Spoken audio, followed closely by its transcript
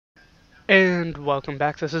And welcome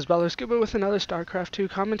back. This is ballerscuba with another Starcraft 2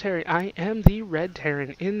 commentary. I am the red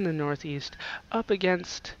Terran in the northeast, up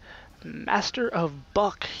against Master of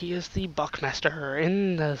Buck. He is the Buckmaster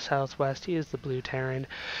in the southwest. He is the blue Terran.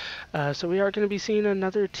 So we are going to be seeing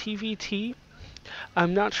another TVT.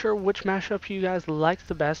 I'm not sure which mashup you guys like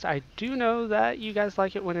the best. I do know that you guys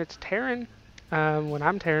like it when it's Terran. When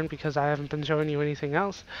I'm Terran, because I haven't been showing you anything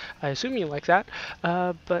else. I assume you like that.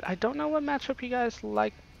 But I don't know what matchup you guys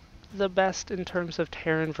like the best in terms of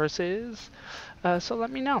Terran versus, so let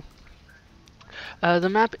me know. The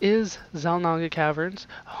map is Xel'Naga Caverns,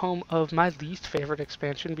 home of my least favorite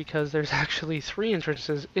expansion because there's actually 3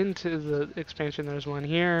 entrances into the expansion. There's one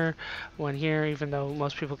here, even though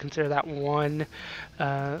most people consider that one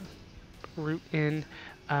route in.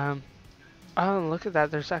 Oh, look at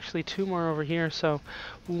that. There's actually 2 more over here. So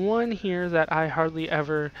one here that I hardly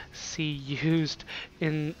ever see used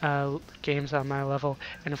in games on my level,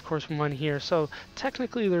 and of course one here. So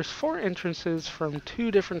technically there's 4 entrances from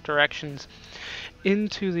 2 different directions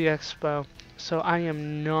into the expo. So I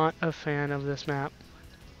am not a fan of this map,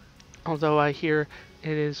 although I hear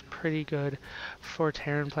it is pretty good for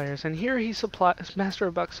Terran players. And here he Master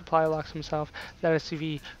of Buck supply locks himself. That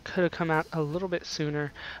SCV could have come out a little bit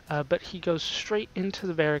sooner, but he goes straight into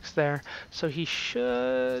the barracks there. So he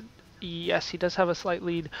should, yes, he does have a slight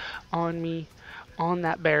lead on me on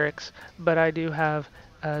that barracks, but I do have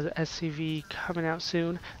the SCV coming out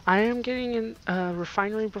soon. I am getting in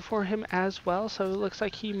refinery before him as well, so it looks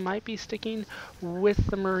like he might be sticking with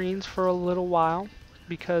the Marines for a little while,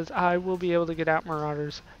 because I will be able to get out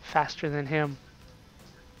Marauders faster than him.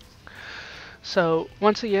 So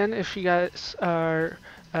once again, if you guys are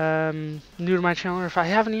new to my channel, or if I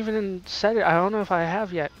haven't even said it, I don't know if I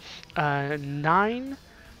have yet, 9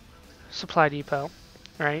 supply depot,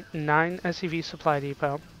 right? 9 SCV supply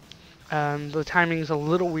depot. The timing's a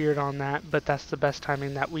little weird on that, but that's the best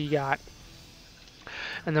timing that we got.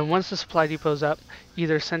 And then once the supply depot's up,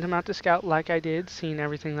 either send him out to scout like I did, seeing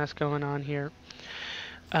everything that's going on here,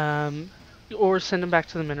 or send them back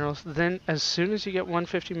to the minerals. Then as soon as you get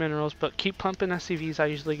 150 minerals, but keep pumping SCVs, I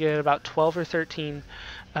usually get about 12 or 13,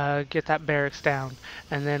 get that barracks down.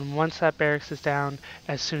 And then once that barracks is down,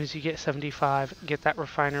 as soon as you get 75, get that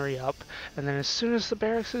refinery up. And then as soon as the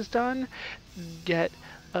barracks is done, get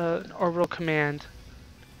an orbital command.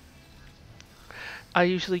 I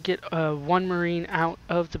usually get 1 Marine out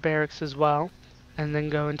of the barracks as well, and then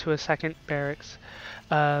go into a second barracks.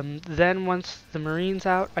 Then once the Marine's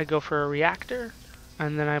out, I go for a reactor,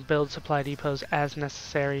 and then I build supply depots as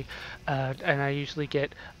necessary, and I usually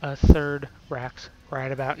get a 3rd racks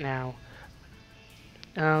right about now.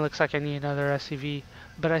 Looks like I need another SCV,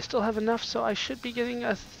 but I still have enough, so I should be getting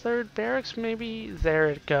a 3rd barracks, maybe. There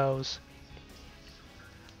it goes.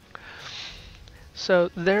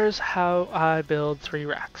 So there's how I build 3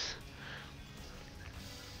 racks.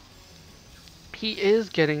 He is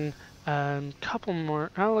getting a couple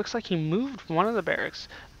more. Oh, looks like he moved one of the barracks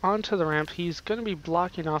onto the ramp. He's going to be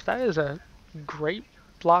blocking off. That is a great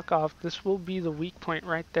block off. This will be the weak point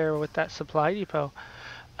right there with that supply depot.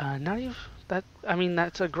 Not even that. I mean,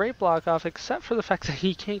 that's a great block off, except for the fact that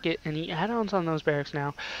he can't get any add-ons on those barracks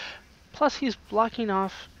now. Plus, he's blocking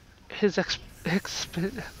off his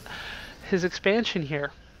his expansion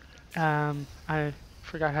here. I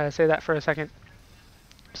forgot how to say that for a second.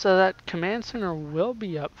 So that command center will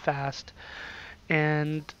be up fast,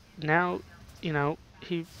 and now, you know,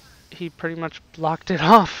 he pretty much blocked it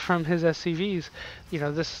off from his SCVs. You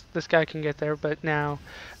know, this guy can get there, but now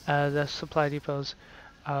the supply depots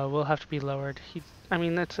will have to be lowered. I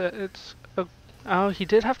mean, oh, he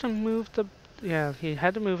did have to move the. Yeah, he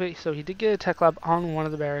had to move it, so he did get a tech lab on one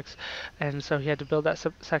of the barracks, and so he had to build that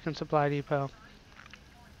second supply depot.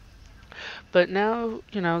 But now,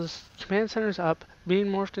 you know, the command center's up, being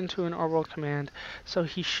morphed into an orbital command, so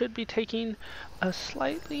he should be taking a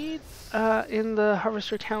slight lead in the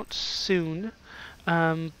harvester count soon.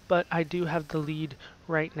 But I do have the lead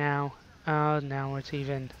right now. Now it's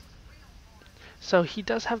even. So he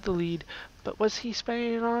does have the lead, but what's he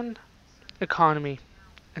spending it on? Economy.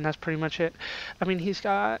 And that's pretty much it. I mean, he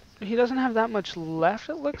doesn't have that much left,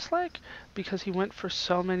 it looks like, because he went for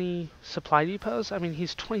so many supply depots. I mean,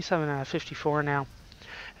 he's 27 out of 54 now.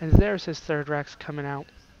 And there's his 3rd racks coming out.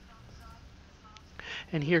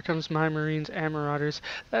 And here comes my Marines and Marauders.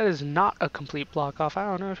 That is not a complete block off. I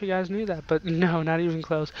don't know if you guys knew that, but no, not even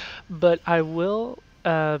close. But I will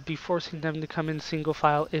be forcing them to come in single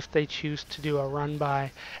file if they choose to do a run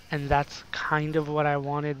by, and that's kind of what I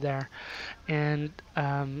wanted there. And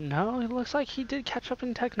no, it looks like he did catch up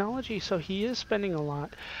in technology, so he is spending a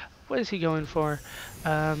lot. What is he going for?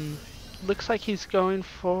 looks like he's going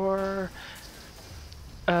for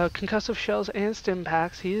concussive shells and stim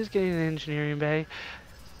packs. He is getting an engineering bay.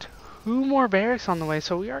 2 more barracks on the way,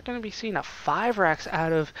 so we are going to be seeing a 5 racks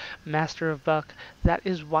out of Master of Buck. That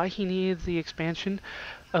is why he needed the expansion.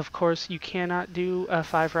 Of course, you cannot do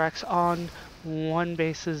 5 racks on 1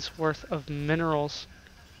 base's worth of minerals,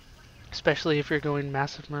 especially if you're going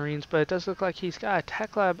massive marines, but it does look like he's got a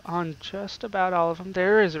tech lab on just about all of them.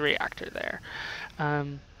 There is a reactor there.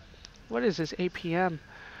 What is this, APM?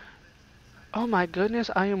 Oh my goodness,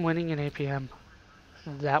 I am winning an APM.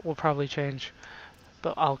 That will probably change,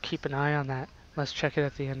 but I'll keep an eye on that. Let's check it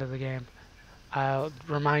at the end of the game.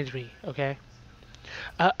 Remind me, okay?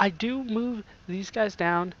 I do move these guys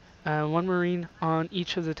down, 1 marine on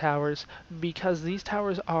each of the towers, because these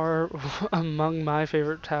towers are among my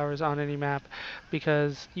favorite towers on any map,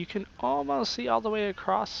 because you can almost see all the way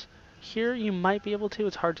across. Here you might be able to,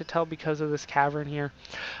 it's hard to tell because of this cavern here.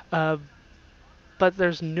 But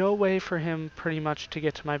there's no way for him pretty much to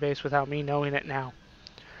get to my base without me knowing it now.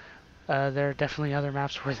 There are definitely other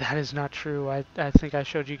maps where that is not true. I think I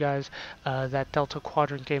showed you guys that Delta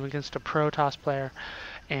Quadrant game against a Protoss player,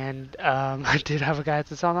 and I did have a guy at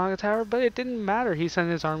the Xel'Naga Tower, but it didn't matter. He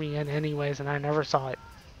sent his army in anyways, and I never saw it.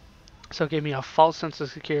 So it gave me a false sense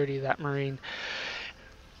of security, that Marine.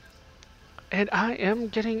 And I am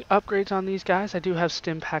getting upgrades on these guys. I do have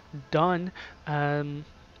Stim Pack done.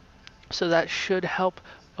 So that should help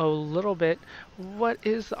a little bit. What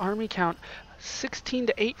is the army count? 16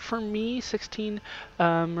 to 8 for me. 16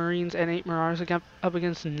 Marines and 8 Marauders up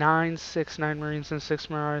against 9 Marines and 6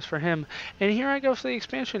 Marauders for him. And here I go for the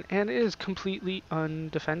expansion, and it is completely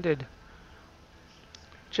undefended.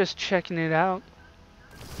 Just checking it out,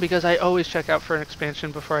 because I always check out for an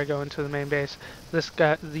expansion before I go into the main base.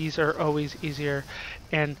 These are always easier.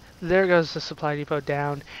 And there goes the supply depot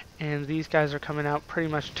down, and these guys are coming out pretty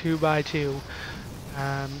much 2 by 2.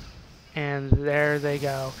 And there they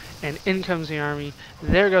go. And in comes the army.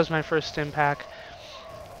 There goes my first stim pack.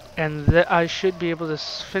 And I should be able to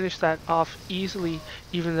finish that off easily,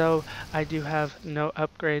 even though I do have no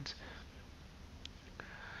upgrades.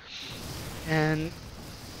 And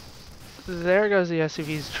there goes the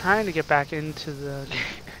SCVs trying to get back into the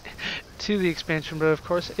to the expansion, but of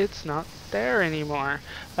course it's not there anymore.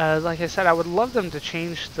 Like I said, I would love them to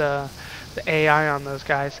change the AI on those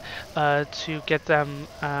guys to get them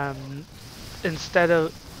instead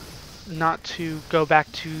of not to go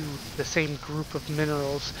back to the same group of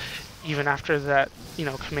minerals even after that, you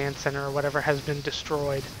know, command center or whatever has been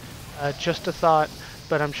destroyed. Just a thought,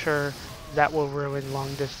 but I'm sure that will ruin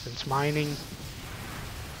long distance mining.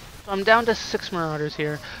 So I'm down to 6 Marauders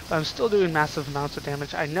here, but I'm still doing massive amounts of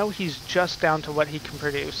damage. I know he's just down to what he can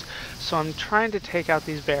produce, so I'm trying to take out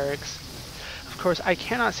these barracks. Of course, I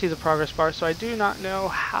cannot see the progress bar, so I do not know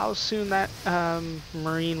how soon that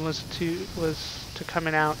Marine was to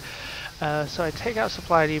coming out. So I take out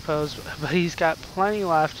supply depots, but he's got plenty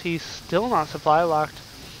left. He's still not supply locked,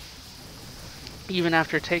 even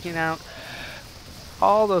after taking out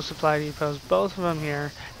all those supply depots, both of them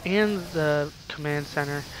here, and the command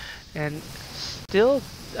center. And still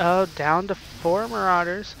down to 4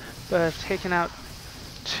 Marauders, but I've taken out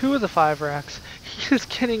 2 of the 5 racks. He is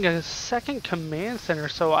getting a second command center,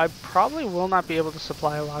 so I probably will not be able to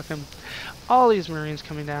supply lock him. All these Marines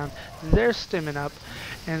coming down, they're stimming up,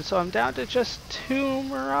 and so I'm down to just 2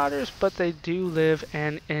 Marauders, but they do live,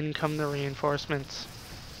 and in come the reinforcements.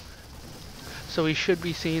 So we should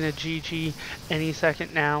be seeing a GG any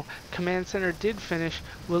second now. Command center did finish.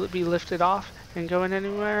 Will it be lifted off and going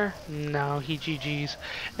anywhere? No, he GG's.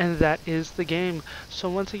 And that is the game. So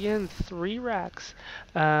once again, 3 racks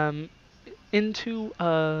into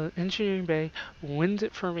engineering bay wins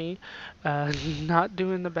it for me. Not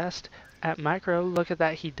doing the best at micro. Look at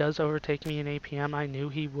that, he does overtake me in APM. I knew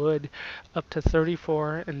he would. Up to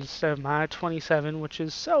 34 instead of my 27, which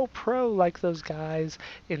is so pro, like those guys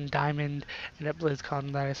in Diamond and at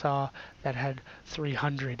BlizzCon that I saw that had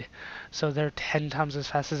 300. So they're 10 times as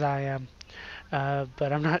fast as I am.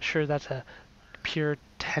 But I'm not sure that's a pure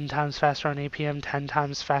 10 times faster on APM, 10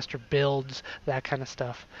 times faster builds, that kind of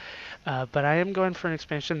stuff. But I am going for an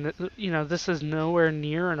expansion that, you know, this is nowhere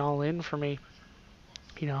near an all-in for me.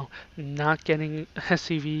 You know, not getting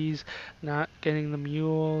SCVs, not getting the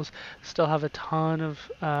mules, still have a ton of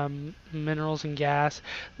minerals and gas.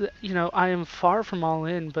 You know, I am far from all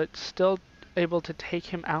in, but still able to take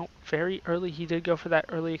him out very early. He did go for that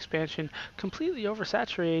early expansion, completely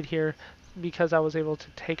oversaturated here because I was able to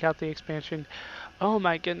take out the expansion. Oh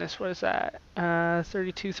my goodness, what is that?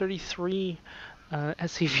 32, 33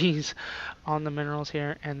 SCVs on the minerals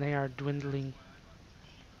here, and they are dwindling.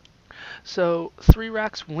 So 3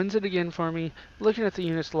 racks wins it again for me. Looking at the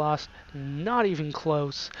units lost, not even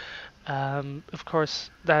close. Of course,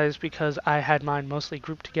 that is because I had mine mostly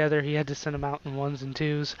grouped together. He had to send them out in ones and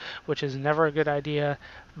twos, which is never a good idea.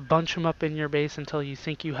 Bunch them up in your base until you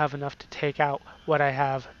think you have enough to take out what I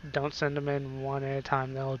have. Don't send them in one at a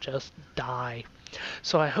time. They'll just die.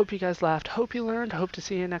 So I hope you guys laughed. Hope you learned. Hope to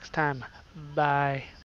see you next time. Bye.